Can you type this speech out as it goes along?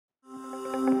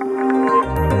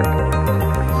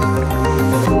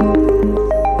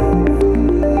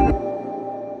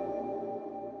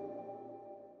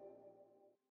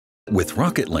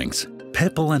RocketLinx,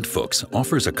 Pepperl+Fuchs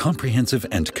offers a comprehensive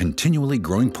and continually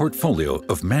growing portfolio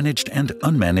of managed and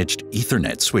unmanaged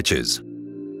Ethernet switches.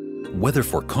 Whether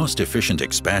for cost-efficient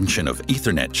expansion of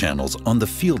Ethernet channels on the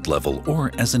field level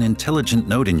or as an intelligent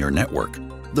node in your network,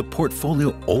 the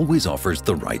portfolio always offers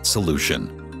the right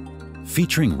solution.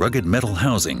 Featuring rugged metal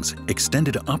housings,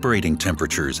 extended operating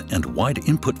temperatures, and wide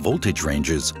input voltage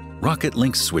ranges,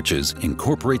 RocketLinx switches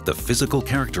incorporate the physical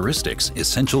characteristics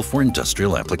essential for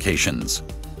industrial applications.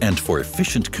 And for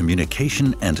efficient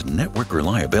communication and network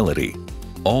reliability,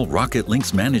 all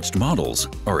RocketLinx managed models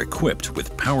are equipped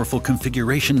with powerful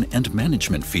configuration and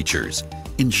management features,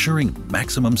 ensuring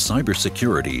maximum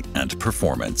cybersecurity and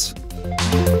performance.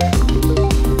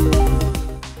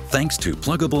 Thanks to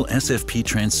pluggable SFP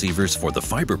transceivers for the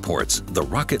fiber ports, the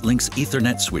RocketLinx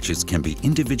Ethernet switches can be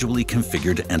individually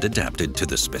configured and adapted to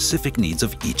the specific needs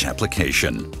of each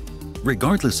application.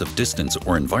 Regardless of distance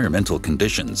or environmental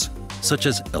conditions, such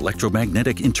as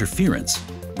electromagnetic interference,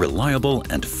 reliable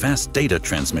and fast data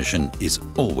transmission is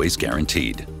always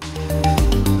guaranteed.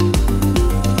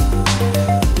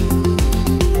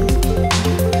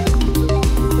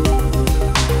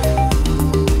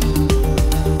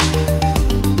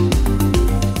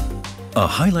 A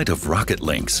highlight of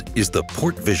RocketLinx is the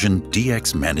Portvision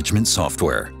DX management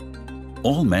software.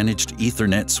 All managed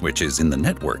Ethernet switches in the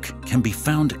network can be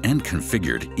found and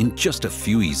configured in just a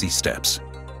few easy steps.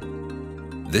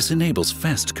 This enables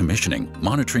fast commissioning,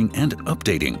 monitoring, and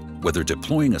updating, whether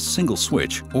deploying a single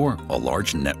switch or a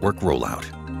large network rollout.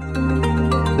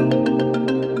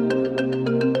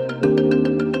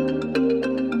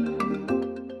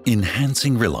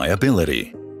 Enhancing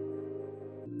reliability.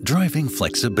 Driving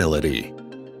flexibility.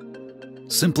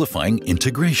 Simplifying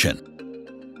integration.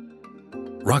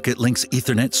 RocketLinx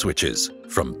Ethernet switches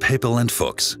from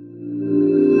Pepperl+Fuchs.